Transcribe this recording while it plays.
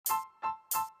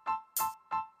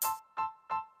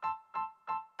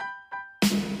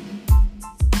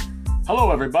Hello,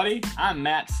 everybody. I'm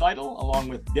Matt Seidel, along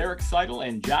with Derek Seidel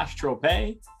and Josh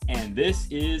Tropez, and this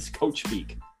is Coach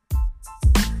Speak.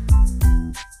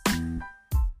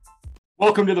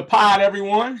 Welcome to the pod,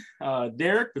 everyone.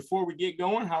 Derek, before we get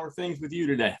going, how are things with you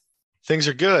today? Things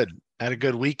are good. I had a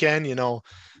good weekend.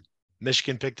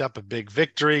 Michigan picked up a big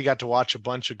victory, got to watch a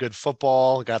bunch of good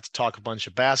football, got to talk a bunch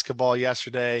of basketball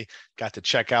yesterday, got to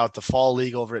check out the fall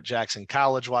league over at Jackson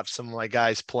College, watch some of my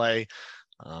guys play.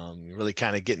 Really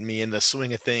kind of getting me in the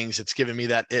swing of things. It's giving me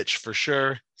that itch for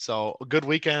sure. So a good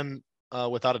weekend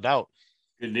without a doubt.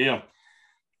 Good deal.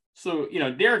 So,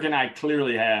 Derek and I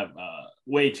clearly have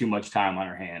way too much time on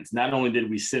our hands. Not only did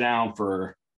we sit down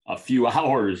for a few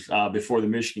hours before the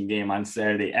Michigan game on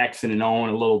Saturday, Xing and Oing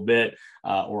a little bit,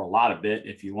 or a lot of it,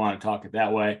 if you want to talk it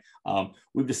that way.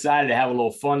 We've decided to have a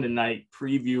little fun tonight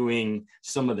previewing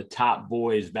some of the top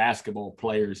boys basketball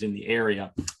players in the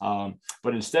area.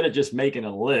 But instead of just making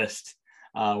a list,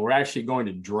 we're actually going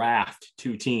to draft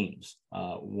two teams,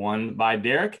 one by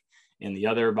Derek and the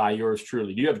other by yours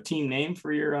truly. Do you have a team name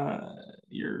for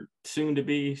your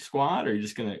soon-to-be squad, or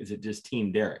is it just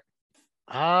Team Derek?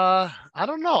 I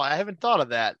don't know. I haven't thought of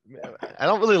that. I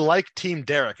don't really like Team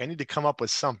Derek. I need to come up with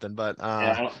something, but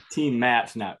Team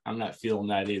Matt's I'm not feeling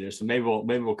that either. So maybe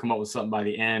we'll come up with something by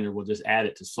the end, or we'll just add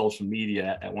it to social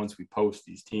media at once we post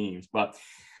these teams. But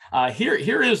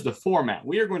here is the format.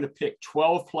 We are going to pick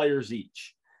 12 players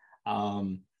each.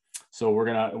 So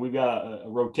we've got a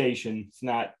rotation. It's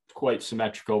not quite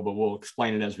symmetrical, but we'll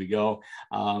explain it as we go.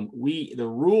 The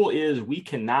rule is we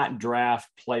cannot draft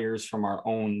players from our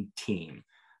own team.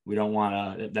 We don't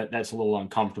want to, that's a little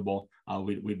uncomfortable.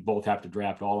 We'd both have to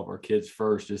draft all of our kids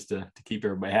first just to keep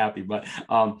everybody happy. But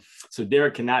so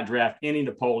Derek cannot draft any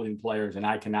Napoleon players, and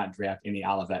I cannot draft any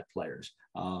Olivet players.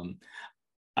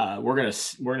 We're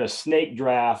gonna snake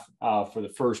draft for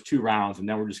the first two rounds, and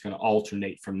then we're just gonna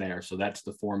alternate from there. So that's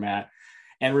the format.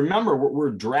 And remember, we're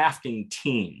drafting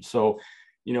teams. So,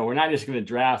 we're not just going to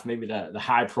draft maybe the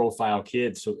high profile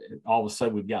kids. So all of a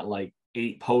sudden we've got like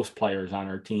 8 post players on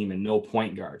our team and no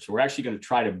point guard. So we're actually going to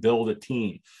try to build a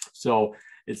team. So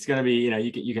it's going to be,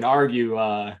 you can argue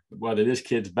whether this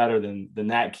kid's better than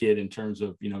that kid in terms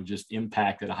of, just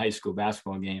impact at a high school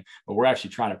basketball game. But we're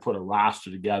actually trying to put a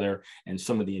roster together and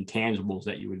some of the intangibles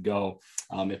that you would go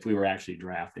if we were actually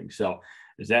drafting. So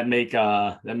does that make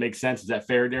sense? Is that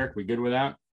fair, Derek? We good with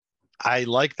that? I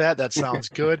like that. That sounds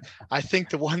good. I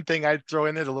think the one thing I'd throw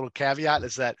in it, a little caveat,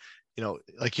 is that,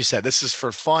 like you said, this is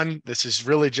for fun. This is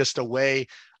really just a way.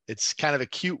 It's kind of a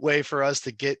cute way for us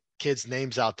to get kids'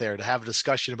 names out there, to have a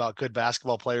discussion about good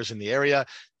basketball players in the area.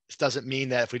 This doesn't mean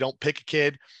that if we don't pick a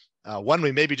kid,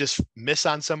 we maybe just miss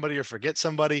on somebody or forget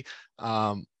somebody,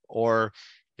 or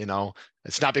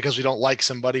it's not because we don't like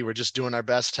somebody. We're just doing our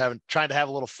best, trying to have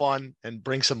a little fun and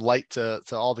bring some light to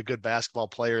all the good basketball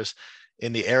players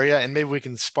in the area. And maybe we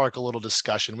can spark a little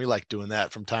discussion. We like doing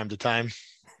that from time to time.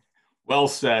 Well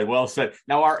said. Well said.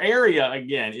 Now our area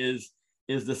again is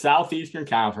the Southeastern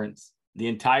Conference, the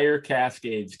entire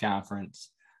Cascades Conference,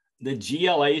 the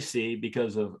GLAC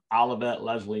because of Olivet,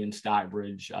 Leslie, and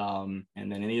Stockbridge, and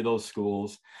then any of those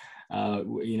schools.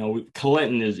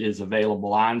 Clinton is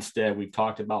available. Onstead, we've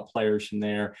talked about players from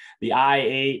there. The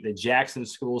I-8, the Jackson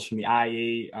schools from the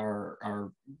I-8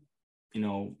 are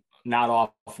not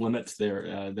off limits.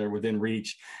 They're within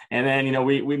reach. And then,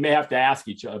 we may have to ask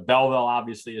each other. Belleville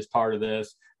obviously is part of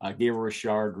this. Gabriel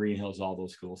Richard, Green Hills, all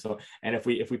those schools. So, and if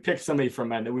we pick somebody from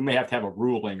that, we may have to have a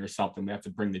ruling or something. We have to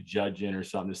bring the judge in or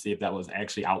something to see if that was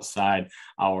actually outside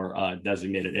our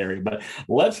designated area. But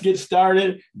let's get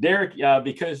started. Derek,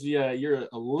 because you're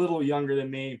a little younger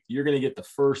than me, you're going to get the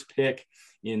first pick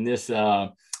in this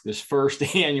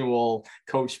first annual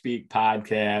Coach Speak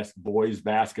podcast, boys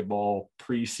basketball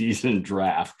preseason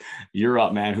draft. You're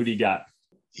up, man. Who do you got?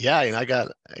 Yeah, I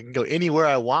can go anywhere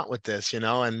I want with this, and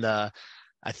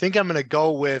I think I'm going to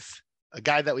go with a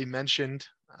guy that we mentioned.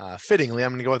 Fittingly,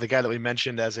 I'm going to go with the guy that we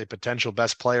mentioned as a potential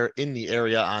best player in the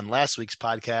area on last week's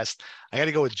podcast. I got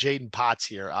to go with Jaden Potts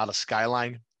here out of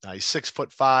Skyline. He's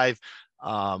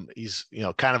 6'5". He's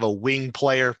kind of a wing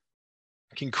player.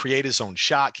 Can create his own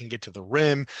shot, can get to the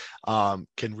rim,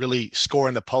 can really score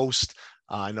in the post.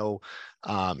 I know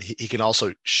he can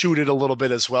also shoot it a little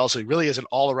bit as well. So he really is an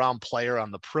all-around player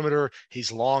on the perimeter.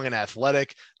 He's long and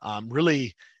athletic.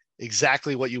 Really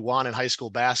exactly what you want in high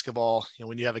school basketball.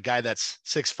 When you have a guy that's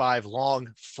 6'5", long,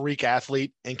 freak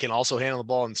athlete, and can also handle the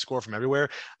ball and score from everywhere.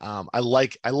 I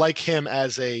like him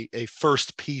as a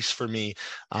first piece for me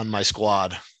on my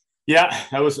squad. Yeah,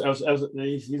 he's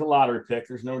a lottery pick.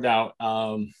 There's no doubt.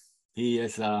 He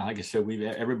is, like I said,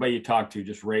 everybody you talk to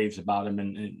just raves about him.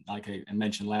 And like I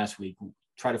mentioned last week,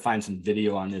 try to find some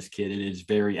video on this kid. It is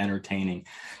very entertaining.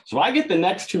 So I get the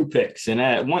next two picks.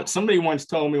 And somebody once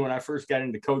told me when I first got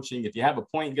into coaching, if you have a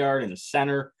point guard and a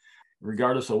center,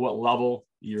 regardless of what level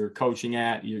you're coaching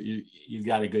at, you've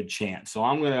got a good chance. So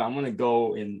I'm gonna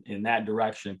go in that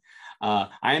direction.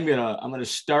 I'm gonna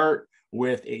start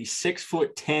with a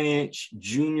 6'10"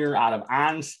 junior out of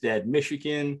Onstead,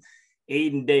 Michigan,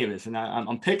 Aiden Davis. And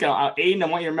I'm picking Aiden. I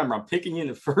want you to remember, I'm picking you in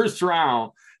the first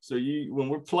round. So when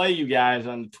we play you guys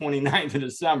on the 29th of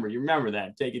December, you remember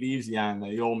that. Take it easy on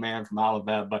the old man from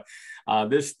Alabama. But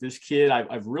this kid,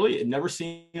 I've really never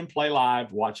seen him play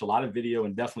live, watched a lot of video,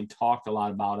 and definitely talked a lot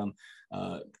about him.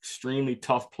 Extremely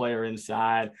tough player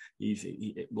inside.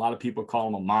 A lot of people call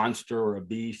him a monster or a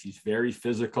beast. He's very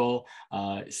physical,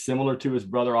 similar to his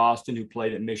brother Austin, who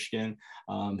played at Michigan.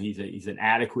 He's an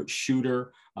adequate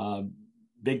shooter.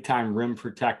 Big time rim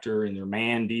protector in their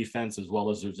man defense as well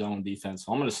as their zone defense.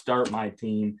 So I'm going to start my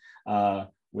team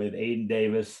with Aiden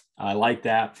Davis. I like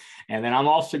that. And then I'm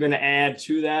also going to add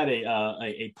to that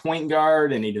a point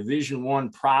guard and a Division I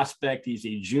prospect. He's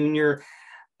a junior.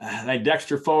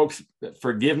 Dexter, folks,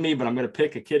 forgive me, but I'm going to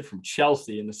pick a kid from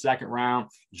Chelsea in the second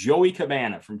round. Joey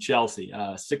Cabana from Chelsea,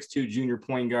 6'2" junior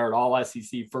point guard, all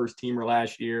SEC first teamer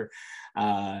last year.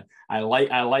 I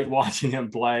like watching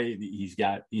him play. He's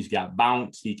got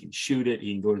bounce. He can shoot it.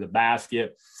 He can go to the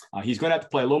basket. He's going to have to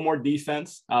play a little more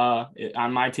defense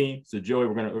on my team. So Joey,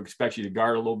 we're going to expect you to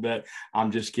guard a little bit.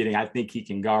 I'm just kidding. I think he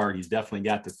can guard. He's definitely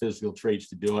got the physical traits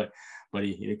to do it. But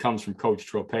he comes from Coach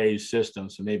Tropez's system,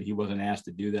 so maybe he wasn't asked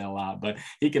to do that a lot. But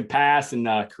he can pass and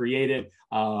create it.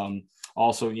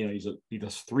 Also, he's a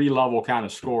 3-level kind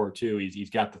of scorer too. He's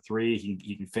got the three.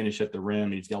 He can finish at the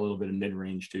rim. He's got a little bit of mid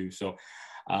range too. So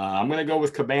I'm going to go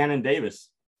with Cabana and Davis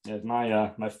as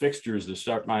my fixtures to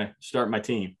start my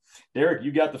team. Derek,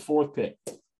 you got the fourth pick.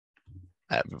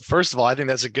 First of all, I think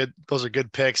those are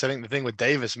good picks. I think the thing with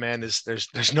Davis, man, is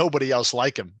there's nobody else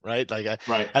like him, right?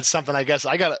 Right. That's something I guess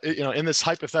I got to, in this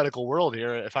hypothetical world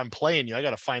here, if I'm playing you, I got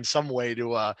to find some way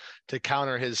to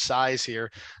counter his size here,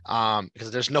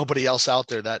 because there's nobody else out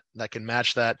there that can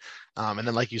match that. And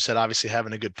then, like you said, obviously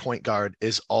having a good point guard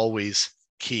is always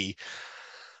key.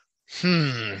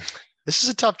 This is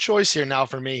a tough choice here now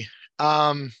for me.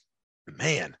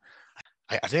 Man.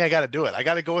 I think I got to do it. I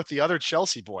got to go with the other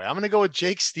Chelsea boy. I'm going to go with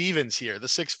Jake Stevens here, the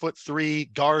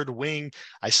 6'3" guard wing.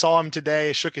 I saw him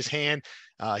today. I shook his hand.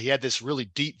 He had this really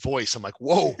deep voice. I'm like,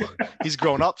 whoa, he's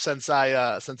grown up since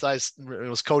I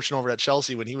was coaching over at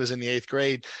Chelsea when he was in the 8th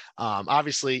grade.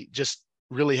 Obviously, just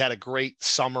really had a great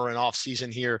summer and off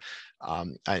season here.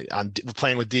 I'm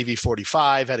playing with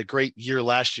DV45, had a great year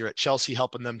last year at Chelsea,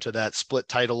 helping them to that split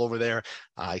title over there.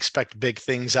 I expect big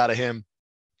things out of him.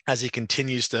 As he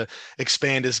continues to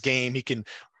expand his game, he can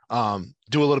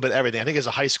do a little bit of everything. I think as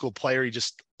a high school player, he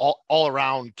just all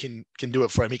around can do it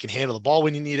for him. He can handle the ball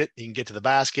when you need it. He can get to the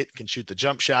basket, can shoot the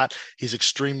jump shot. He's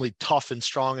extremely tough and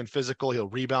strong and physical. He'll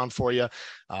rebound for you.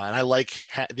 And I like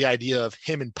the idea of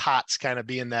him and Potts kind of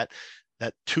being that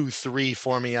 2-3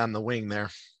 for me on the wing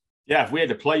there. Yeah, if we had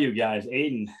to play you guys,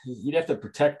 Aiden, you'd have to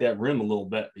protect that rim a little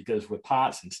bit, because with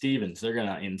Potts and Stevens,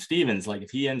 Stevens, like if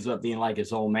he ends up being like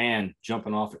his old man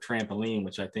jumping off a trampoline,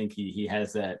 which I think he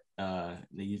has that,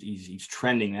 he's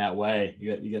trending that way.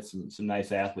 You got some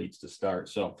nice athletes to start.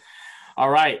 So, all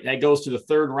right, that goes to the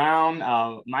third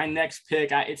round. My next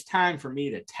pick, it's time for me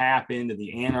to tap into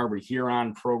the Ann Arbor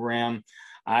Huron program.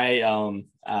 You got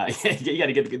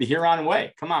to get the Huron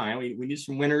way. Come on, man. We need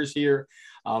some winners here.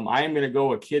 I am going to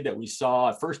go a kid that we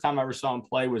saw. First time I ever saw him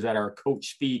play was at our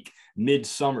Coach Speak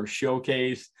Midsummer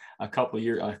Showcase a couple of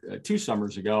years, 2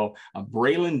 summers ago.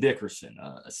 Braylon Dickerson,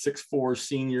 a 6'4"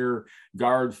 senior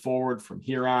guard forward from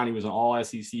Huron. He was an all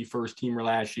SEC first teamer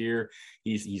last year.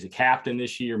 He's a captain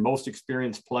this year, most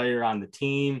experienced player on the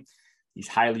team. He's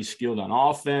highly skilled on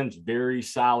offense, very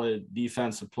solid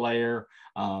defensive player.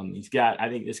 I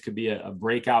think this could be a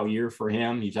breakout year for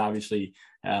him. He's obviously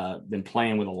been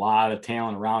playing with a lot of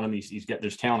talent around him.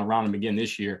 There's talent around him again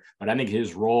this year, but I think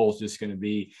his role is just going to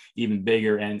be even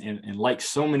bigger. And like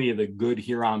so many of the good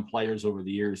Huron players over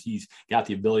the years, he's got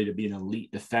the ability to be an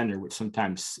elite defender, which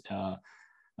sometimes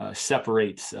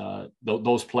separates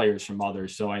those players from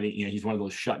others. So I think he's one of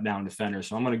those shutdown defenders.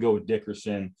 So I'm going to go with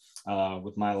Dickerson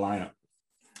with my lineup.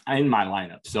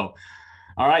 So,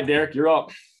 all right, Derek, you're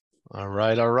up. All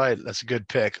right. That's a good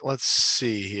pick. Let's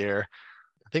see here.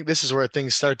 I think this is where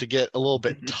things start to get a little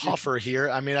bit tougher here.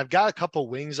 I mean, I've got a couple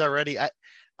wings already.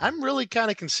 I'm really kind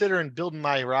of considering building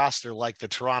my roster like the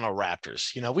Toronto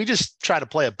Raptors. We just try to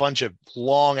play a bunch of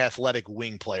long athletic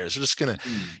wing players. We're just going to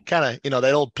kind of,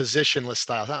 that old positionless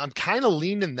style. I'm kind of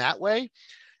leaning that way.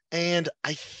 And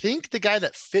I think the guy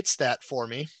that fits that for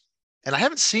me, and I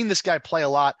haven't seen this guy play a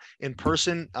lot in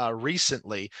person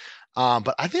recently,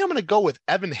 but I think I'm going to go with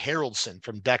Evan Haroldson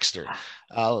from Dexter.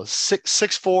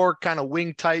 6'4", kind of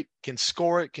wing type, can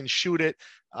score it, can shoot it.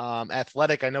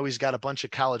 Athletic. I know he's got a bunch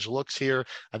of college looks here.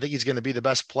 I think he's going to be the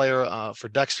best player for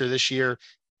Dexter this year.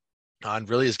 And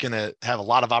really is going to have a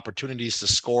lot of opportunities to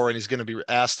score, and he's going to be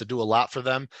asked to do a lot for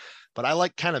them. But I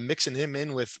like kind of mixing him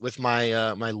in with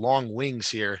my my long wings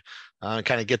here, kind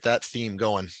of get that theme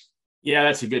going. Yeah,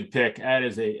 that's a good pick. That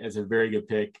is a very good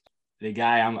pick. The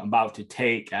guy I'm about to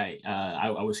take,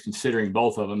 I was considering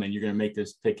both of them, and you're going to make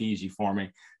this pick easy for me,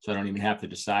 so I don't even have to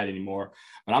decide anymore.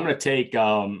 But I'm going to take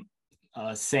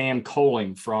Sam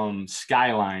Coling from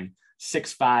Skyline,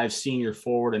 6'5" senior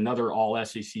forward, another all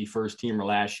SEC first teamer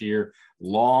last year,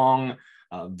 long,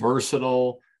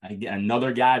 versatile.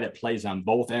 Another guy that plays on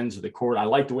both ends of the court. I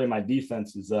like the way my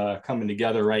defense is coming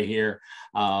together right here.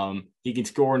 He can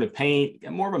score in the paint,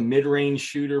 more of a mid-range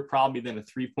shooter probably than a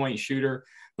three-point shooter,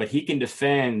 but he can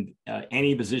defend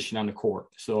any position on the court.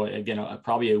 So again,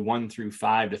 probably a 1 through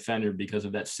 5 defender because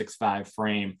of that 6'5"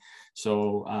 frame.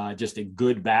 So just a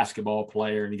good basketball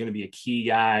player, and he's going to be a key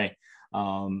guy,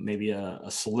 maybe a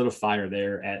solidifier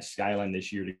there at Skyline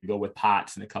this year to go with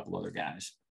Potts and a couple other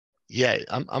guys. Yeah,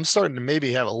 I'm starting to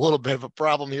maybe have a little bit of a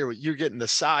problem here with you getting the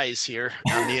size here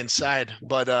on the inside.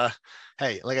 But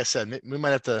hey, like I said, we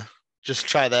might have to just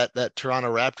try that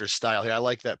Toronto Raptors style here. I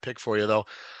like that pick for you though.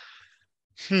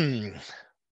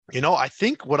 I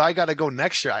think what I got to go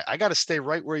next year, I got to stay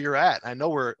right where you're at. I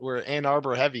know we're Ann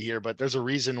Arbor heavy here, but there's a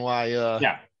reason why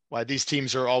these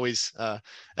teams are always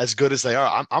as good as they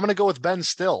are. I'm going to go with Ben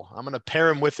Still. I'm going to pair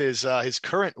him with his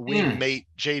current wing mate,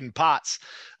 Jaden Potts.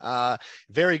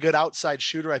 Very good outside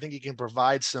shooter. I think he can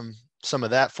provide some of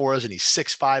that for us, and he's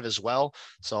 6'5" as well.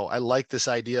 So I like this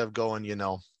idea of going,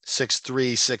 6'3",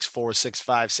 6'4",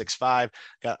 6'5",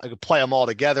 6'5". I could play them all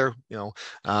together,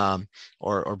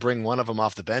 or bring one of them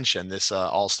off the bench in this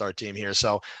all-star team here.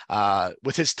 So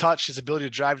with his touch, his ability to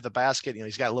drive to the basket,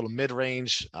 he's got a little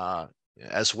mid-range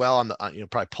as well on the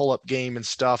probably pull-up game and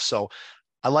stuff. So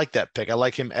I like that pick. I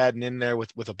like him adding in there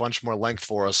with a bunch more length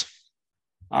for us.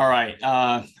 All right.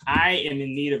 I am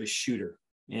in need of a shooter.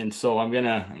 And so I'm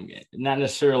not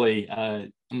necessarily,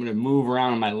 I'm going to move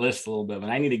around on my list a little bit,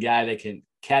 but I need a guy that can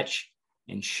catch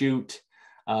and shoot.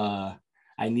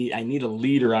 I need a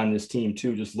leader on this team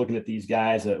too. Just looking at these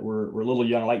guys that we're a little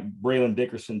young, like Braylon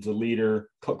Dickerson's a leader.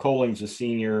 Coling's a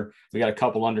senior. We got a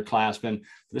couple underclassmen.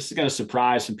 This is going to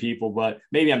surprise some people, but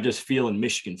maybe I'm just feeling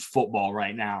Michigan football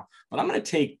right now. But I'm going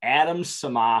to take Adam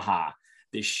Samaha,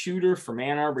 the shooter from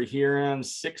Ann Arbor Huron,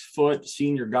 6 foot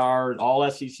senior guard, all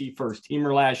SEC first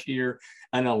teamer last year,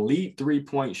 an elite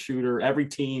 3-point shooter. Every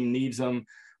team needs them.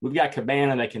 We've got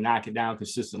Cabana that can knock it down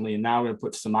consistently, and now we're going to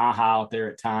put Samaha out there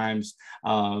at times.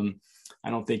 I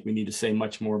don't think we need to say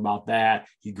much more about that.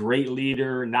 He's a great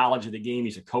leader, knowledge of the game.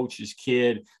 He's a coach's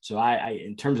kid. So I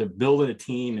in terms of building a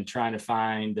team and trying to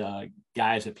find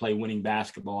guys that play winning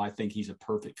basketball, I think he's a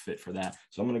perfect fit for that.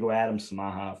 So I'm going to go Adam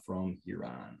Samaha from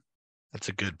Huron. That's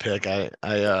a good pick. I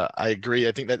agree.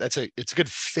 I think it's a good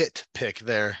fit pick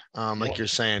there. Like you're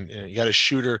saying, you got a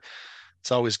shooter.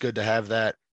 It's always good to have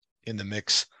that in the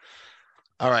mix.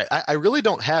 All right. I really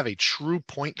don't have a true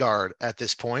point guard at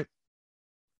this point.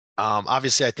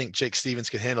 Obviously, I think Jake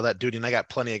Stevens can handle that duty, and I got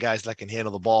plenty of guys that can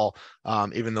handle the ball,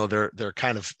 even though they're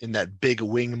kind of in that big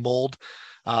wing mold.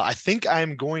 I think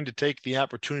I'm going to take the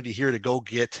opportunity here to go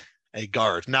get a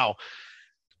guard. Now,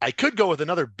 I could go with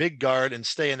another big guard and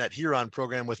stay in that Huron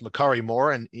program with Makari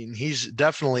Moore, and he's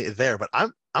definitely there. But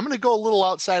I'm going to go a little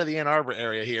outside of the Ann Arbor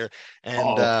area here,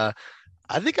 and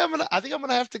I think I'm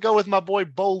gonna have to go with my boy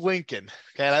Bo Lincoln.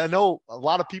 Okay, and I know a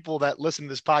lot of people that listen to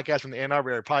this podcast from the Ann Arbor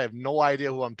area probably have no idea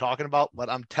who I'm talking about, but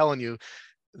I'm telling you,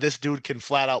 this dude can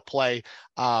flat out play.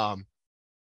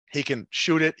 He can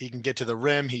shoot it. He can get to the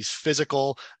rim. He's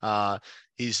physical.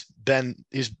 He's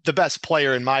the best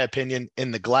player in my opinion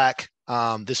in the GLAC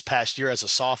this past year as a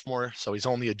sophomore. So he's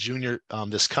only a junior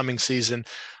this coming season.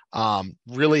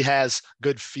 Really has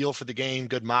good feel for the game,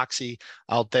 good moxie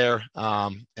out there.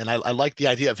 And I like the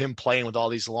idea of him playing with all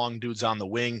these long dudes on the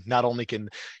wing. Not only can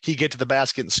he get to the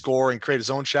basket and score and create his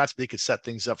own shots, but he could set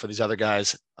things up for these other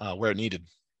guys where needed.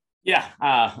 Yeah.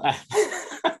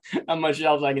 Not much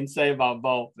else I can say about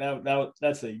Bo.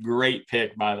 That's a great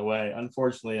pick, by the way.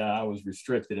 Unfortunately, I was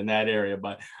restricted in that area,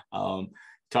 but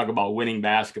talk about winning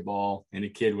basketball and a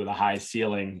kid with a high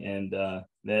ceiling, and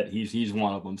that he's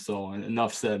one of them. So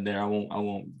enough said there. I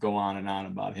won't go on and on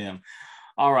about him.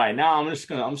 All right, now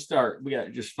I'm start. We got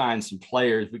to just find some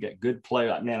players. We got good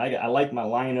players. Man, I like my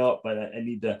lineup, but I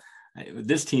need to.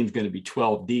 This team's going to be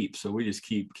 12 deep, so we just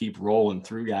keep rolling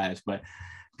through guys. But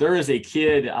there is a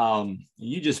kid.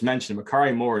 You just mentioned him,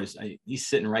 Makari Morris. He's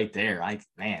sitting right there. I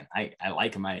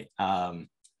like him.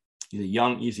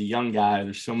 He's a young guy.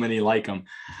 There's so many like him.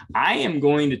 I am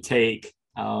going to take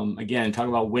again, talking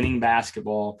about winning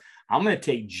basketball. I'm going to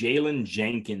take Jalen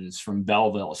Jenkins from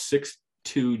Belleville,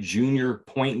 6'2" junior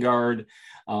point guard.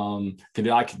 I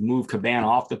could move Caban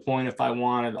off the point if I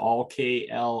wanted. All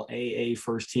KLAA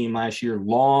first team last year.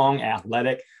 Long,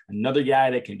 athletic. Another guy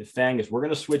that can defend, because we're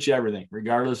going to switch everything,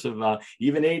 regardless of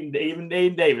even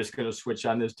Aiden Davis going to switch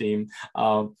on this team.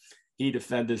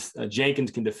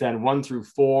 Jenkins can defend 1 through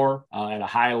 4 at a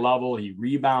high level. He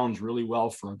rebounds really well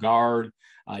for a guard.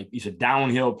 He's a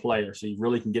downhill player, so he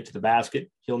really can get to the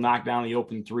basket. He'll knock down the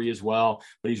open 3 as well,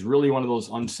 but he's really one of those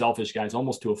unselfish guys,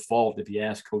 almost to a fault if you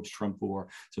ask Coach Trumpour.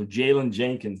 So Jalen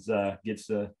Jenkins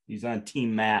he's on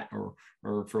Team Matt, or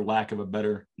for lack of a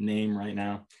better name right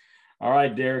now. All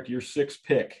right, Derek, your 6th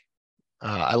pick.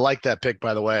 I like that pick,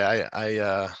 by the way.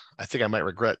 I think I might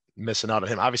regret missing out on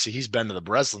him. Obviously, he's been to the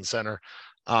Breslin Center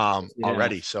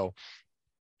already, so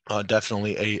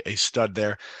definitely a stud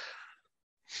there.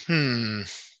 I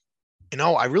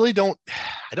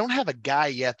don't have a guy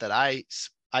yet that I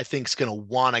think is going to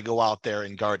want to go out there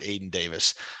and guard Aiden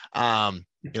Davis. I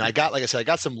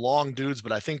got some long dudes,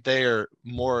 but I think they are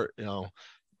more,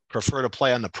 prefer to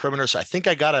play on the perimeter. So I think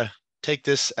I got to take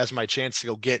this as my chance to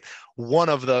go get one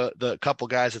of the couple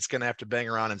guys that's going to have to bang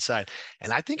around inside.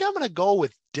 And I think I'm going to go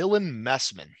with Dylan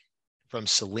Messman from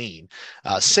Saline,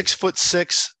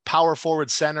 6'6", power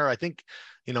forward center. I think,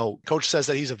 coach says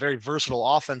that he's a very versatile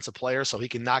offensive player, so he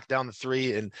can knock down the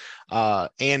 3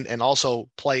 and also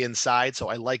play inside. So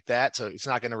I like that. So it's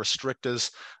not going to restrict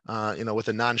us, with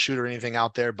a non-shooter or anything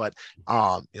out there. But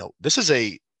this is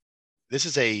a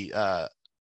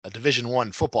Division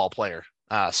I football player.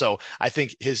 So I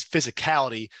think his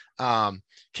physicality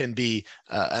can be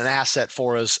an asset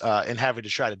for us in having to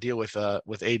try to deal with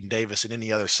Aiden Davis and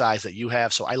any other size that you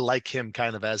have. So I like him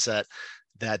kind of as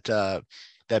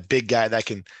that big guy that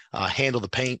can handle the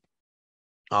paint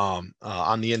on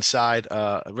the inside,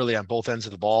 really on both ends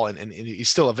of the ball. And he's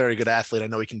still a very good athlete. I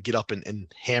know he can get up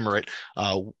and hammer it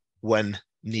when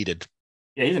needed.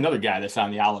 Yeah, he's another guy that's on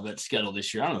the Olivet schedule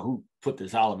this year. I don't know who put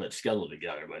this Olivet schedule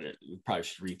together, but we probably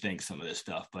should rethink some of this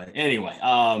stuff. But anyway,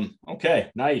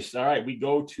 okay, nice. All right, we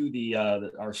go to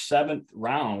our 7th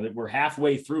round. We're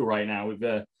halfway through right now. We've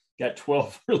got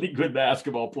 12 really good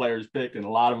basketball players picked, and a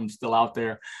lot of them still out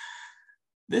there.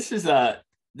 This is a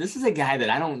guy that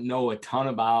I don't know a ton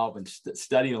about, but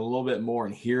studying a little bit more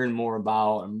and hearing more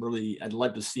about. I'd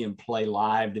like to see him play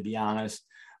live, to be honest.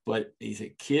 But he's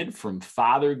a kid from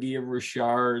Father-Guy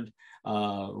Richard,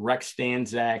 Rex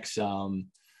Stanzak's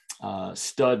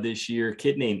stud this year,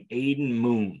 kid named Aiden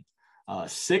Moon,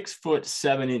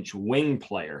 6'7" wing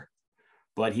player,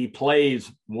 but he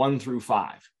plays 1 through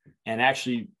 5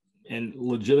 and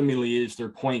legitimately is their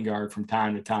point guard from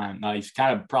time to time. He's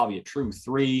kind of probably a true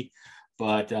 3,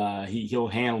 but he'll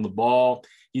handle the ball.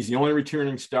 He's the only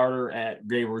returning starter at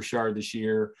Gay Richard this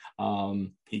year.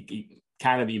 He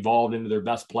kind of evolved into their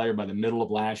best player by the middle of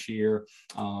last year.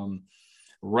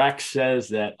 Rex says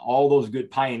that all those good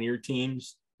Pioneer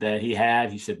teams that he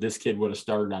said this kid would have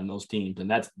started on those teams. And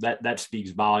that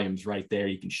speaks volumes right there.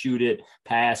 You can shoot it,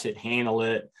 pass it, handle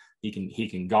it. He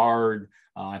can guard.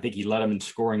 I think he led him in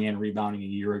scoring and rebounding a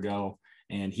year ago.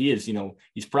 And he is,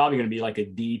 he's probably going to be like a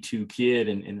D2 kid.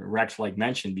 And Rex, like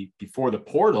mentioned, before the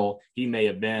portal, he may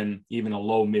have been even a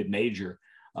low mid-major.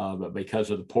 But because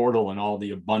of the portal and all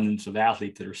the abundance of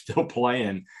athletes that are still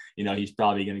playing, he's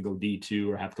probably going to go D2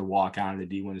 or have to walk on to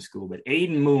D1 school. But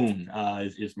Aiden Moon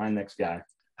is my next guy.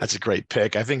 That's a great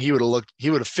pick. I think he would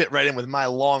have fit right in with my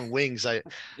long wings.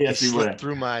 Yes, he slipped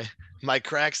through my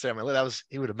cracks there.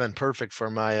 He would have been perfect for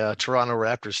my Toronto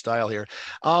Raptors style here.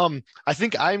 I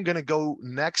think I'm going to go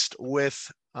next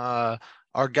with our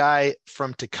guy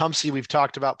from Tecumseh. We've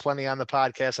talked about plenty on the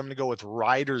podcast. I'm going to go with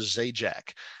Ryder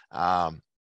Zajac.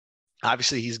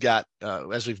 Obviously, he's got,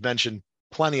 as we've mentioned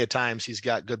plenty of times, he's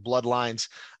got good bloodlines.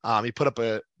 He put up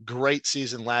a great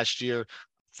season last year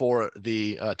for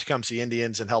the Tecumseh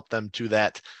Indians and helped them to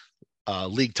that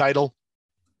league title.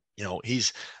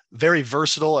 He's very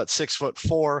versatile at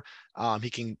 6'4". He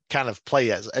can kind of play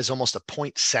as almost a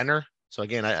point center. So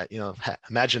again,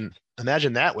 imagine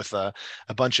that with a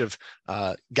bunch of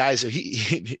guys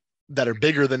that are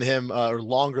bigger than him or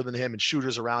longer than him and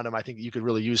shooters around him. I think you could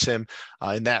really use him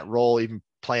in that role, even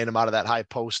playing him out of that high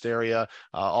post area,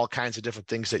 all kinds of different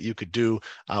things that you could do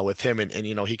with him. And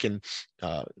he can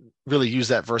really use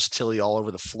that versatility all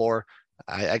over the floor.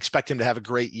 I expect him to have a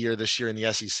great year this year in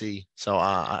the SEC. So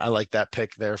I like that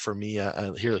pick there for me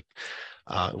here,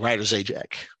 Ryder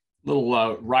Zajac.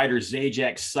 Little Ryder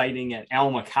Zajac sighting at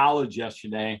Alma College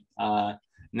yesterday.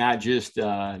 Not just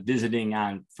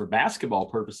visiting for basketball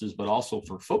purposes, but also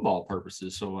for football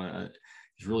purposes. So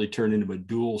he's really turned into a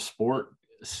dual sport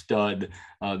stud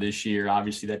this year.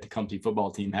 Obviously, that Tecumseh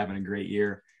football team having a great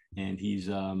year, and he's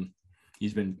been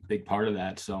a big part of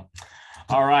that. So,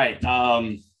 all right.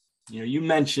 You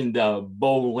mentioned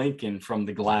Bo Lincoln from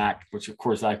the GLAC, which of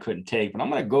course I couldn't take, but I'm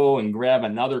going to go and grab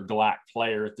another GLAC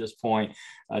player at this point.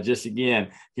 Just again,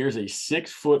 here's a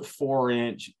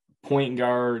 6'4" point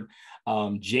guard,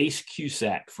 Jace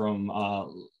Cusack from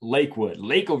Lakewood,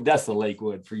 Lake Odessa,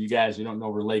 Lakewood, for you guys who don't know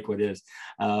where Lakewood is.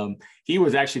 He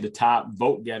was actually the top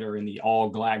vote getter in the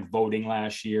all GLAC voting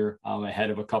last year, ahead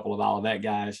of a couple of Olivet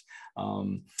guys.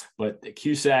 But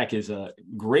Cusack is a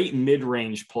great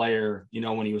mid-range player,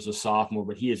 when he was a sophomore,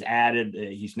 but he has added,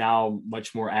 he's now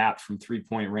much more apt from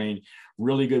 3-point range,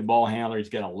 really good ball handler. He's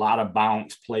got a lot of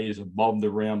bounce plays above the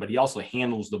rim, but he also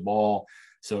handles the ball.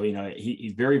 So,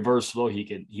 he's very versatile. He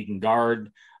can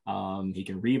guard, he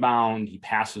can rebound, he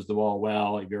passes the ball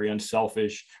well, a very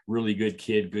unselfish, really good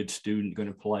kid, good student, going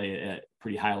to play at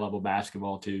pretty high level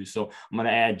basketball too. So I'm going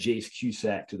to add Jace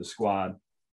Cusack to the squad.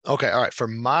 Okay. All right. For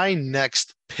my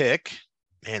next pick,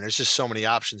 man, there's just so many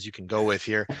options you can go with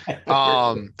here.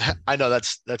 I know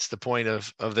that's the point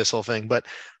of this whole thing, but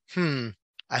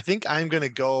I think I'm going to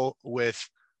go with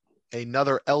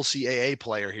another LCAA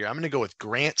player here. I'm going to go with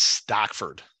Grant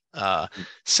Stockford,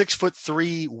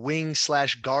 6'3" wing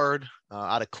 / guard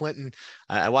out of Clinton.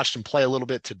 I watched him play a little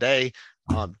bit today.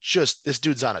 Just this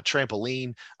dude's on a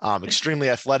trampoline, extremely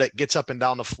athletic, gets up and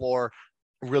down the floor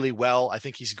really well. I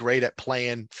think he's great at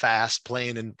playing fast,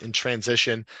 playing in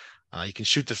transition. He can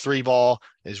shoot the 3 ball,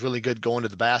 is really good going to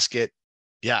the basket.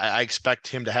 Yeah, I expect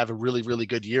him to have a really, really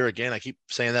good year again. I keep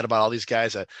saying that about all these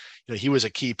guys. He was a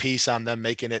key piece on them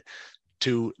making it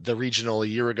to the regional a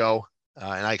year ago,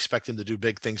 and I expect him to do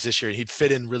big things this year. He'd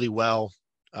fit in really well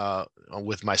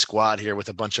with my squad here with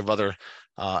a bunch of other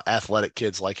athletic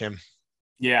kids like him.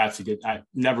 Yeah, it's a good.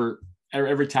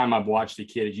 Every time I've watched a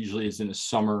kid, it usually is in a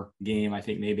summer game. I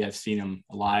think maybe I've seen him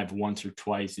live once or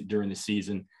twice during the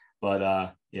season.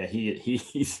 But yeah, he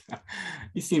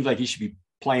seems like he should be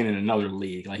playing in another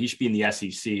league. Like he should be in the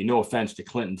SEC. No offense to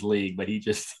Clinton's league, but he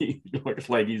looks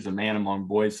like he's a man among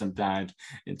boys sometimes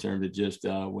in terms of just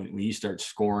when he starts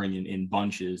scoring in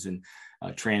bunches and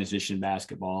transition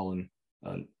basketball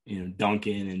and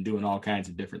dunking and doing all kinds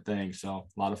of different things. So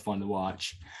a lot of fun to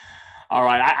watch. All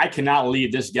right, I cannot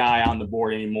leave this guy on the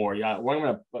board anymore. Yeah, we're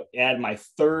going to add my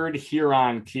third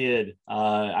Huron kid.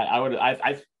 I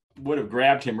would have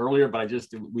grabbed him earlier, but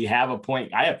we have a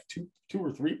point. I have two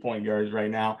or 3 point guards right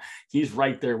now. He's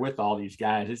right there with all these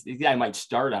guys. This guy might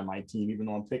start on my team, even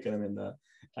though I'm picking him in the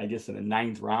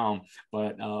 9th round.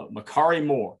 But Makari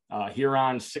Moore,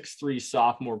 Huron 6'3"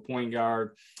 sophomore point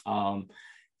guard.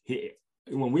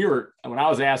 When I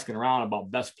was asking around about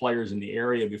best players in the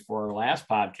area before our last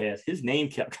podcast, his name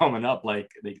kept coming up.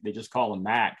 Like they just call him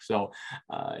Mac. So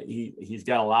he's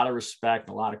got a lot of respect,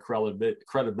 a lot of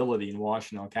credibility in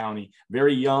Washtenaw County.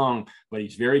 Very young, but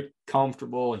he's very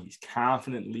comfortable. He's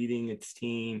confident leading its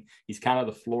team. He's kind of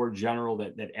the floor general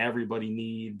that everybody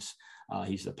needs.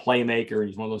 He's a playmaker.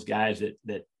 He's one of those guys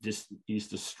that just he's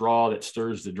the straw that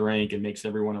stirs the drink and makes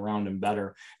everyone around him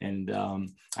better. And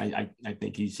I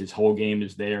think his whole game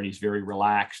is there, and he's very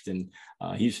relaxed, and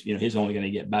he's only going to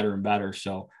get better and better.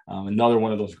 So another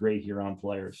one of those great Huron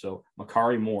players. So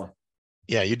Makari Moore.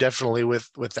 Yeah, you definitely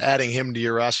with adding him to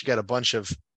your roster, you got a bunch of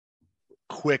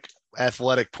quick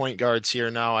athletic point guards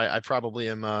here. Now I probably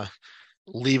am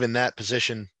leaving that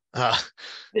position.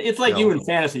 It's like you in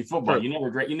fantasy football. You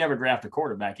never draft a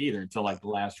quarterback either until like the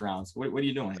last rounds. What are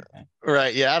you doing here, man?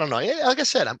 Right. Yeah. I don't know. Yeah. Like I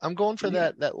said, I'm going for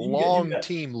that long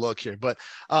team look here. But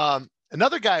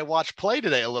another guy I watched play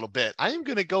today a little bit. I am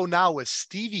going to go now with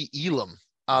Stevie Elam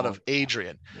out of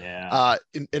Adrian. Yeah.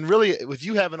 And really, with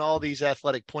you having all these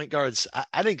athletic point guards,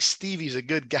 I think Stevie's a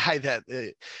good guy. That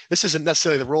this isn't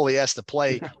necessarily the role he has to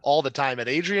play all the time at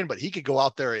Adrian, but he could go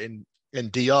out there and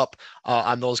D up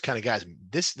on those kind of guys.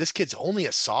 This kid's only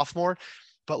a sophomore,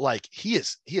 but like he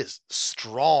is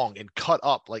strong and cut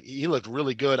up. Like he looked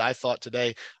really good, I thought,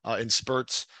 today in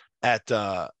spurts at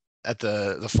the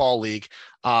fall league.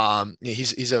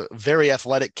 He's a very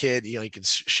athletic kid. He can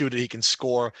shoot it, he can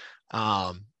score.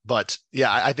 But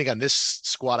yeah, I think on this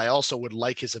squad, I also would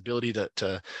like his ability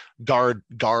to guard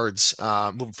guards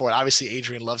moving forward. Obviously,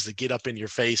 Adrian loves to get up in your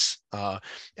face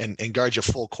and guard you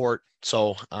full court.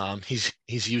 So he's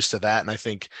used to that, and I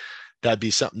think that'd be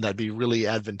something that'd be really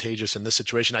advantageous in this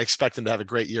situation. I expect him to have a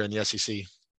great year in the SEC.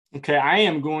 Okay, I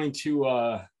am going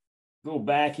to go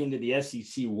back into the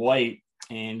SEC white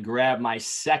and grab my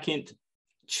second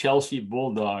Chelsea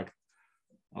Bulldog.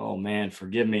 Oh man,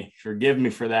 forgive me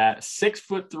for that.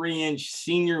 6'3"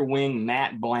 senior wing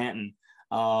Matt Blanton.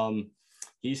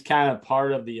 He's kind of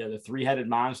part of the three-headed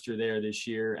monster there this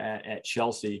year at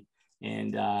Chelsea,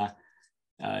 and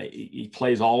he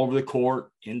plays all over the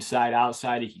court, inside,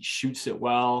 outside. He shoots it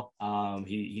well.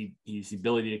 He's the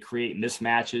ability to create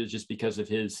mismatches just because of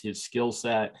his skill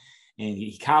set, and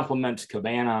he complements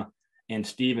Cabana and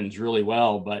Stevens really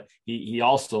well, but he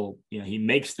also, he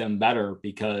makes them better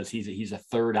because he's a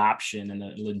third option and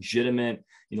a legitimate,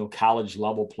 college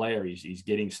level player. He's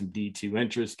getting some D2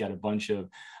 interest, got a bunch of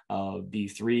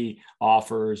D3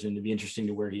 offers, and it'd be interesting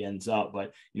to where he ends up.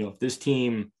 But, if this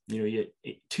team,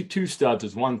 two studs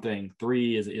is one thing,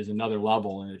 three is another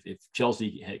level. And if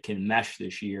Chelsea can mesh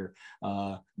this year,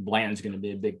 Blanton's going to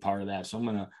be a big part of that. So I'm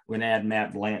going to add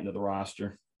Matt Blanton to the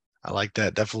roster. I like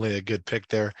that. Definitely a good pick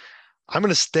there. I'm going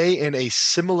to stay in a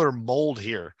similar mold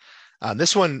here.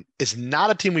 This one is not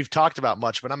a team we've talked about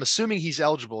much, but I'm assuming he's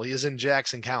eligible. He is in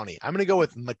Jackson County. I'm going to go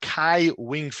with Mekhi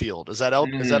Wingfield. Is that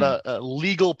a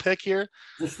legal pick here?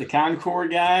 Is this the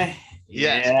Concord guy?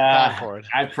 Yes, yeah, Concord.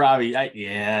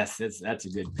 Yes, that's a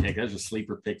good pick. That's a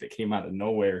sleeper pick that came out of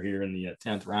nowhere here in the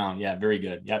 10th round. Yeah, very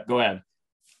good. Yeah, go ahead.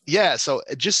 Yeah, so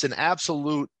just an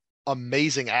absolute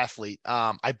amazing athlete.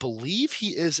 I believe he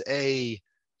is a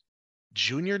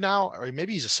junior now, or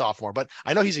maybe he's a sophomore, but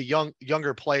I know he's a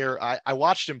younger player. I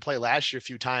watched him play last year a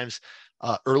few times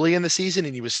early in the season,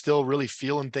 and he was still really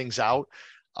feeling things out.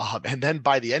 And then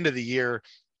by the end of the year,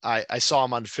 I saw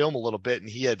him on film a little bit, and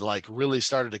he had really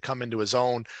started to come into his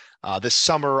own. This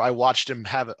summer, I watched him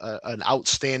have an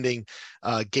outstanding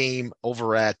game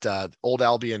over at Old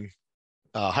Albion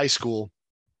High School,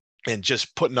 and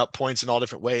just putting up points in all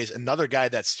different ways. Another guy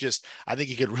that's just, I think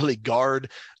he could really guard,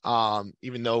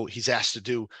 even though he's asked to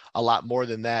do a lot more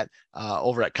than that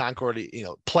over at Concord.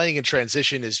 Playing in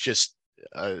transition is just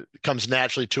comes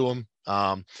naturally to him.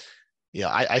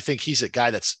 I think he's a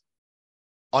guy that's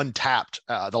untapped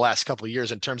the last couple of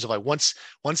years in terms of once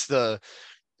the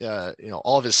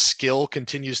all of his skill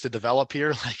continues to develop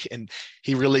here, and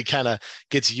he really kind of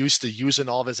gets used to using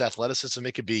all of his athleticism.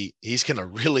 He's going to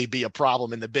really be a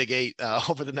problem in the Big 8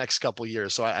 over the next couple of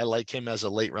years. So I like him as a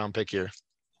late round pick here.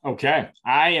 Okay.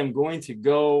 I am going to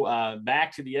go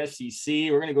back to the SEC.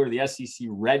 We're going to go to the SEC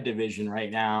Red Division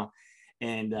right now.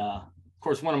 And of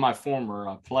course, one of my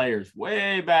former players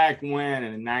way back when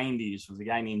in the 90s was a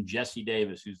guy named Jesse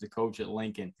Davis, who's the coach at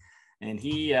Lincoln. And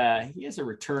he has a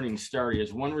returning starter. He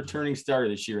has one returning starter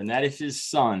this year, and that is his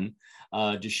son,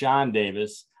 Deshaun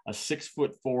Davis, a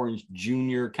 6'4"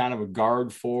 junior, kind of a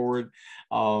guard forward.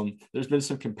 There's been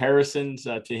some comparisons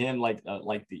to him, like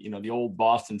the old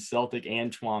Boston Celtic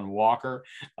Antoine Walker.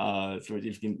 So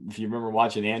if you remember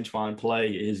watching Antoine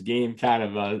play, his game kind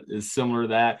of is similar to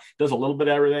that. Does a little bit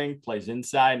of everything. Plays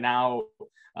inside now.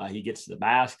 He gets to the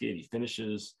basket. He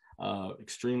finishes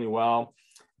extremely well.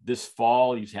 This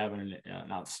fall, he's having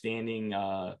an outstanding.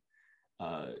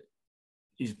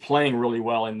 He's playing really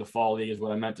well in the fall league, is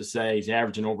what I meant to say. He's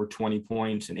averaging over 20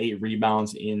 points and 8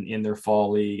 rebounds in their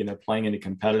fall league, and they're playing in a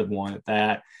competitive one at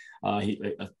that. He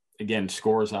again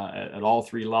scores at all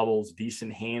 3 levels.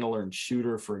 Decent handler and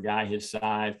shooter for a guy his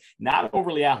size. Not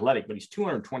overly athletic, but he's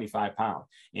 225 pounds,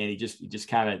 and he just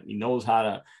kind of knows how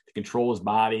to control his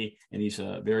body, and he's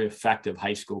a very effective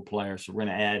high school player. So we're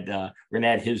gonna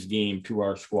add his game to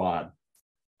our squad.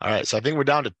 All right, so I think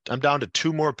I'm down to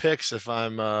 2 more picks if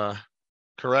I'm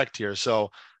correct here.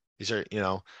 So these are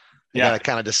I gotta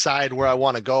kind of decide where I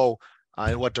want to go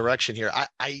in what direction here.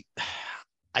 I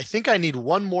think I need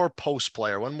one more post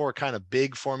player, one more kind of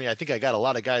big for me. I think I got a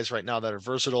lot of guys right now that are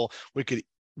versatile. We could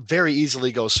very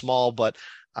easily go small, but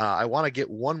I want to get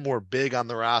one more big on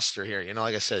the roster here.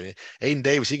 Like I said, Aiden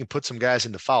Davis, he can put some guys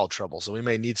into foul trouble, so we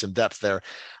may need some depth there.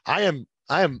 I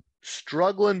am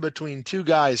struggling between 2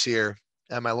 guys here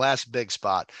at my last big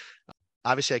spot.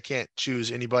 Obviously, I can't choose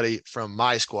anybody from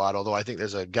my squad, although I think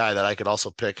there's a guy that I could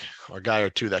also pick, or a guy or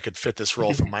 2 that could fit this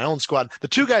role from my own squad. The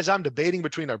 2 guys I'm debating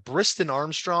between are Briston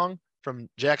Armstrong from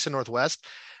Jackson Northwest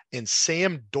and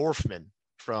Sam Dorfman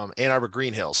from Ann Arbor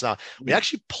Green Hills. Now, we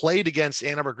actually played against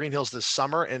Ann Arbor Green Hills this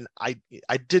summer, and I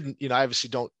didn't, I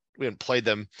obviously we hadn't played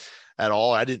them at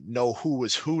all. I didn't know who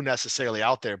was who necessarily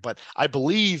out there, but I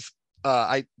believe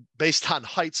I based on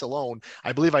heights alone,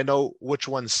 I believe I know which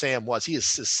one Sam was. He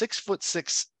is a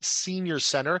 6'6" senior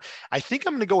center. I think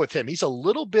I'm going to go with him. He's a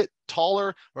little bit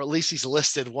taller, or at least he's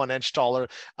listed 1 inch taller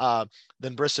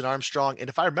than Briston Armstrong. And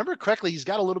if I remember correctly, he's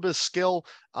got a little bit of skill.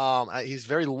 He's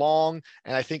very long,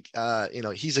 and I think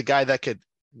he's a guy that could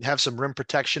have some rim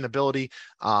protection ability.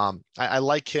 I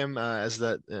like him as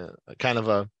the kind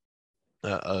of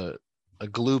a a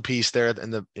glue piece there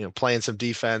and playing some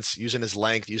defense, using his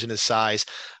length, using his size.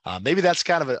 Maybe that's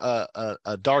kind of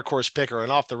a dark horse pick or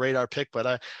an off the radar pick,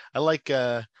 but I like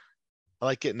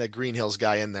getting that Green Hills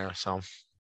guy in there. So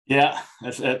yeah,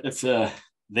 that's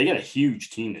they got a huge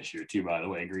team this year too, by the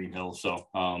way, Green Hills. So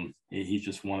he's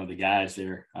just one of the guys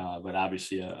there, but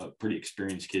obviously a pretty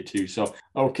experienced kid too. So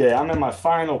okay, I'm in my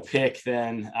final pick.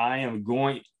 Then I'm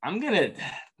gonna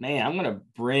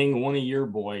bring one of your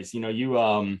boys. You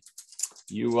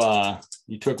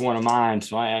took one of mine,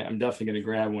 so I'm definitely going to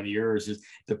grab one of yours. Is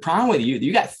the problem with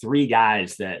you got three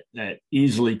guys that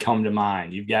easily come to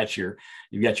mind. You've got your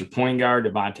point guard,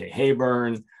 Devontae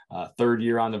Hayburn, third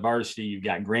year on the varsity. You've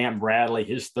got Grant Bradley,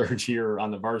 his third year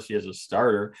on the varsity as a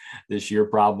starter this year,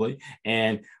 probably.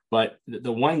 But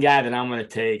the one guy that I'm going to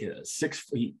take,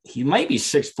 he might be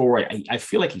 6'4". I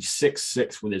feel like he's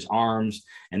 6'6" with his arms,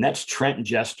 and that's Trent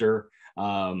Jester,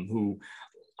 who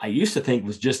I used to think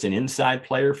was just an inside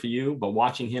player for you, but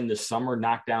watching him this summer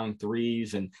knock down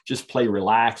threes and just play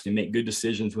relaxed and make good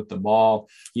decisions with the ball.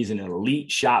 He's an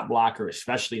elite shot blocker,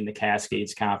 especially in the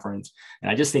Cascades Conference. And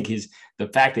I just think the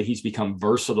fact that he's become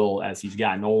versatile as he's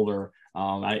gotten older.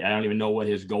 I don't even know what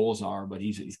his goals are, but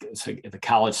he's if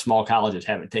the small colleges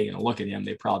haven't taken a look at him,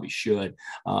 they probably should.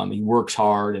 He works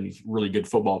hard and he's a really good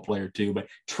football player too. But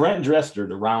Trent Dresser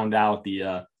to round out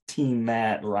the Team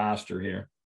Matt roster here.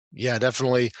 Yeah,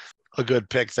 definitely a good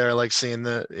pick there. I like seeing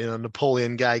the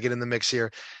Napoleon guy get in the mix here.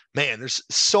 Man, there's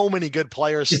so many good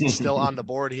players still on the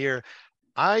board here.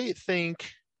 I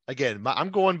think, again, I'm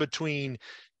going between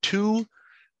two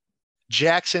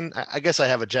Jackson. I guess I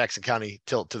have a Jackson County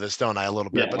tilt to this, don't I, a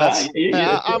little bit? But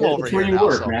I'm over here now.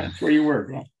 That's where you work,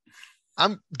 man.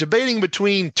 I'm debating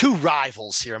between two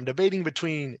rivals here. I'm debating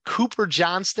between Cooper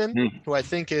Johnston, who I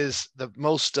think is the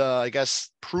most,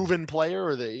 proven player,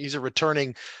 or he's a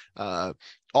returning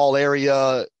all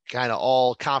area, kind of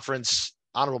all conference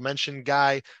honorable mention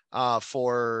guy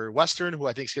for Western, who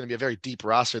I think is going to be a very deep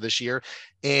roster this year,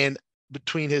 and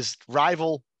between his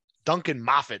rival Duncan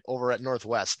Moffitt over at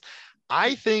Northwest.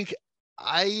 I think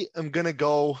I am going to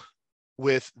go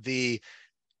with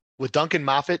Duncan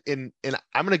Moffitt, and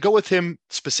I'm going to go with him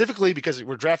specifically because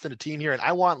we're drafting a team here, and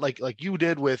I want, like you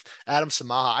did with Adam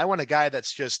Samaha, I want a guy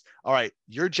that's just, all right,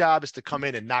 your job is to come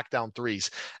in and knock down threes.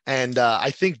 And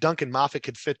I think Duncan Moffitt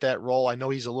could fit that role. I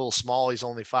know he's a little small. He's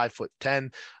only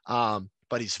 5'10",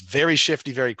 but he's very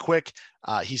shifty, very quick.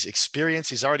 He's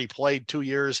experienced. He's already played 2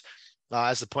 years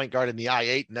as the point guard in the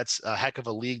I-8, and that's a heck of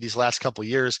a league these last couple of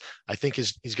years. I think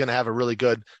he's going to have a really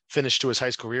good finish to his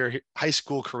high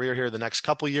school career here the next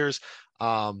couple of years.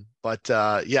 But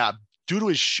due to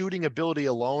his shooting ability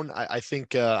alone, I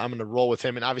think I'm going to roll with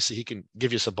him, and obviously he can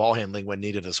give you some ball handling when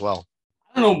needed as well.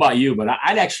 I don't know about you, but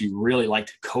I'd actually really like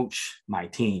to coach my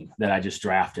team that I just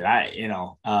drafted.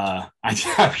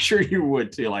 I'm sure you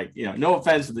would too. No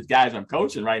offense to the guys I'm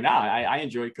coaching right now. I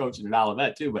enjoy coaching at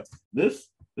Olivet too, but this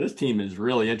team is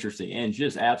really interesting and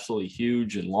just absolutely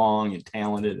huge and long and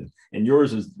talented. And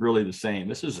yours is really the same.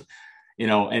 This is,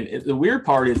 and the weird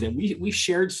part is, and we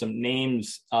shared some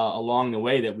names along the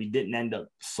way that we didn't end up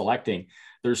selecting.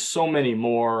 There's so many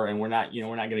more, and we're not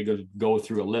going to go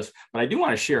through a list, but I do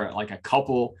want to share like a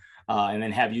couple and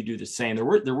then have you do the same.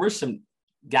 There were some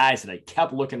guys that I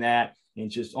kept looking at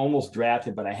and just almost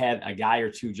drafted, but I had a guy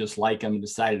or two just like him and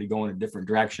decided to go in a different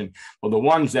direction. Well, the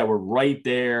ones that were right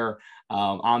there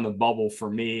on the bubble for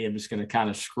me, I'm just going to kind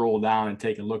of scroll down and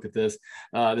take a look at this.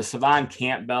 The Savon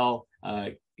Campbell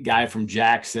guy from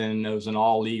Jackson, was an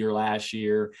all-leaguer last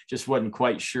year, just wasn't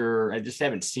quite sure. I just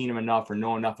haven't seen him enough or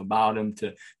know enough about him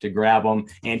to grab him.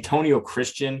 Antonio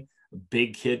Christian, a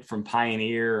big kid from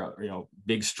Pioneer,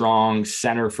 big, strong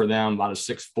center for them, about a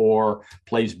 6'4",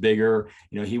 plays bigger.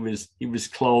 He was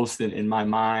close in my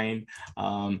mind.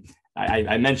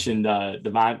 I mentioned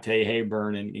Devontae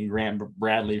Hayburn and Grant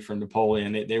Bradley from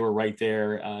Napoleon. They were right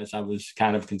there as I was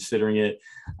kind of considering it,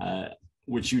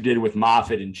 which you did with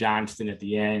Moffitt and Johnston at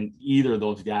the end. Either of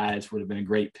those guys would have been a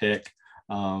great pick.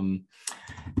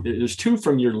 There's two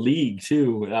from your league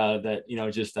too that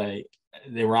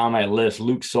they were on my list.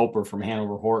 Luke Soper from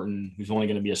Hanover Horton, who's only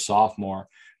going to be a sophomore.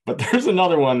 But there's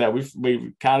another one that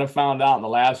we kind of found out in the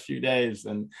last few days,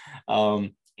 and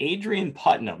Adrian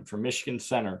Putnam from Michigan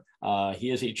Center. He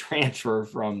is a transfer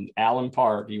from Allen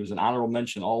Park. He was an honorable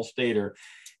mention All-Stater.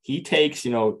 He takes,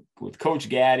 with Coach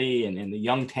Gaddy and the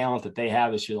young talent that they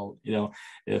have this year,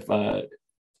 if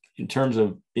in terms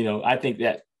of, I think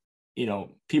that,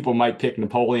 people might pick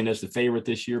Napoleon as the favorite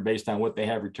this year based on what they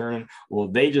have returning. Well,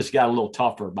 they just got a little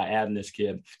tougher by adding this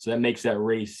kid. So that makes that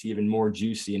race even more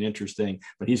juicy and interesting.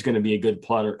 But he's going to be a good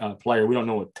player. We don't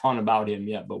know a ton about him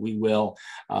yet, but we will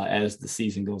as the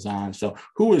season goes on. So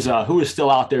who is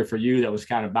still out there for you that was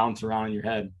kind of bouncing around in your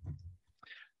head?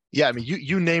 Yeah, I mean,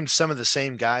 you named some of the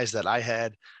same guys that I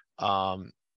had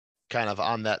kind of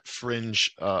on that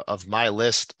fringe of my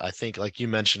list. I think, like you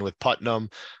mentioned with Putnam,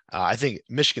 I think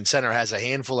Michigan Center has a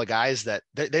handful of guys that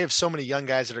they have so many young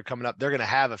guys that are coming up. They're going to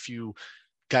have a few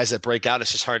guys that break out.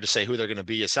 It's just hard to say who they're going to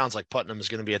be. It sounds like Putnam is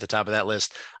going to be at the top of that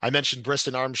list. I mentioned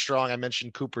Briston Armstrong. I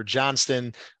mentioned Cooper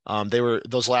Johnston. They were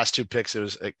those last two picks.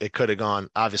 It could have gone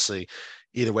obviously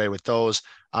either way with those.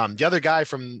 The other guy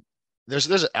from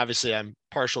there's obviously I'm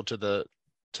partial to the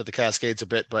Cascades a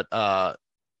bit, but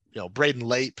Braden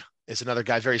Lape is another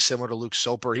guy very similar to Luke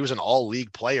Soper. He was an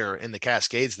all-league player in the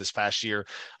Cascades this past year.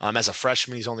 As a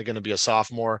freshman, he's only going to be a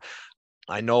sophomore.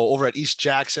 I know over at East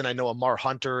Jackson, I know Amar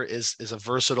Hunter is a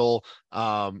versatile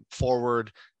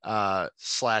forward /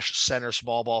 center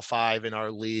small ball 5 in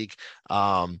our league.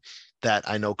 That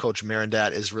I know Coach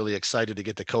Marandat is really excited to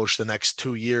get to coach the next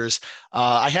 2 years.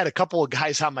 I had a couple of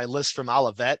guys on my list from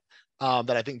Olivet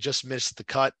that I think just missed the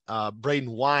cut.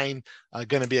 Braden Wine,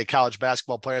 going to be a college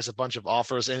basketball player, has a bunch of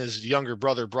offers, and his younger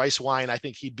brother, Bryce Wine, I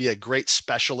think he'd be a great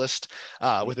specialist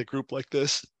with a group like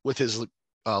this, with his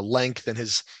length and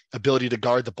his ability to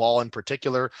guard the ball in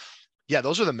particular. Yeah,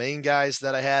 those are the main guys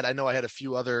that I had. I know I had a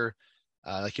few other,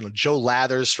 Joe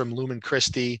Lathers from Lumen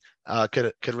Christi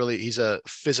could really, he's a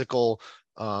physical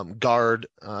guard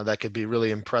that could be really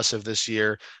impressive this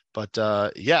year. But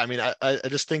I mean, I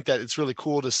just think that it's really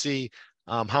cool to see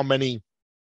how many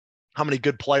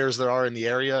good players there are in the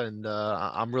area, and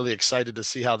I'm really excited to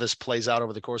see how this plays out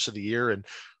over the course of the year and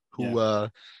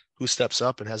who steps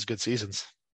up and has good seasons.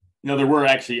 There were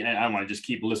actually, I don't want to just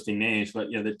keep listing names, but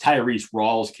the Tyrese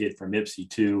Rawls kid from Ipsy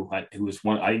too, who was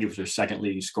one, I think it was their second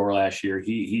leading scorer last year.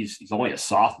 He's only a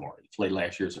sophomore. He played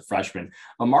last year as a freshman.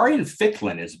 Amarian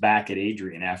Ficklin is back at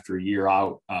Adrian after a year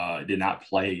out. Did not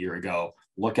play a year ago.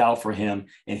 Look out for him.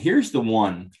 And here's the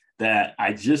one that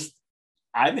I've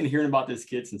been hearing about this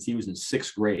kid since he was in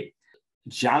 6th grade.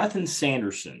 Jonathan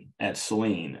Sanderson at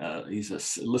Saline.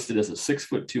 He's listed as a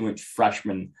 6'2"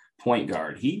 freshman point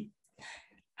guard.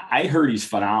 I heard he's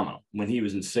phenomenal when he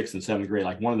was in 6th and 7th grade,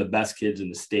 like one of the best kids in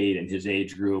the state in his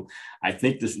age group. I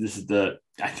think this is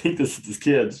this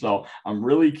kid. So I'm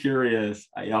really curious.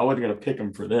 I wasn't going to pick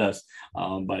him for this,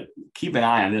 but keep an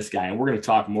eye on this guy. And we're going to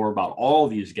talk more about all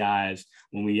these guys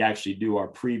when we actually do our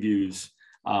previews,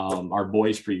 our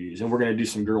boys previews, and we're going to do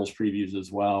some girls previews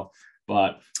as well.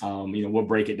 But, we'll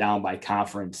break it down by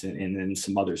conference and then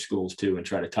some other schools too, and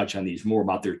try to touch on these more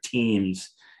about their teams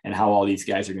and how all these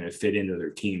guys are going to fit into their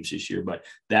teams this year. But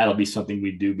that'll be something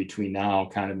we do between now,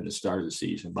 kind of in the start of the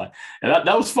season. But that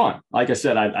was fun. Like I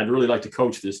said, I'd really like to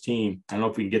coach this team. I don't know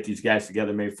if we can get these guys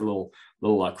together maybe for a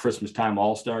little Christmas time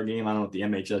all-star game. I don't know if the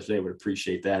MHSA would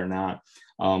appreciate that or not.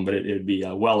 But it'd be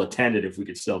well attended if we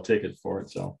could sell tickets for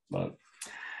it. So, but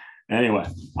anyway,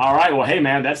 all right. Well, hey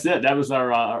man, that's it. That was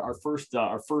our first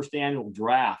annual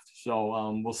draft.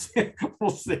 So we'll see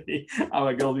how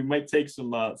it goes. We might take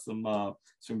some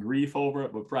grief over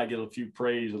it, but probably get a few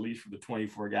praise, at least for the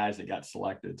 24 guys that got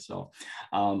selected. So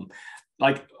coming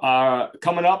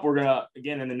up, we're gonna,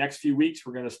 again, in the next few weeks,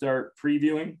 we're gonna start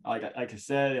previewing, like I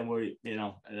said, and we,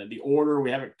 the order, we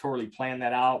haven't totally planned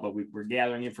that out, but we're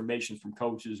gathering information from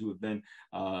coaches who have been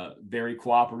very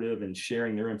cooperative and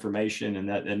sharing their information, and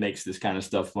that makes this kind of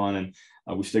stuff fun. And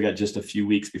we still got just a few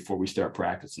weeks before we start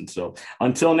practicing. So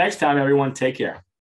until next time, everyone, take care.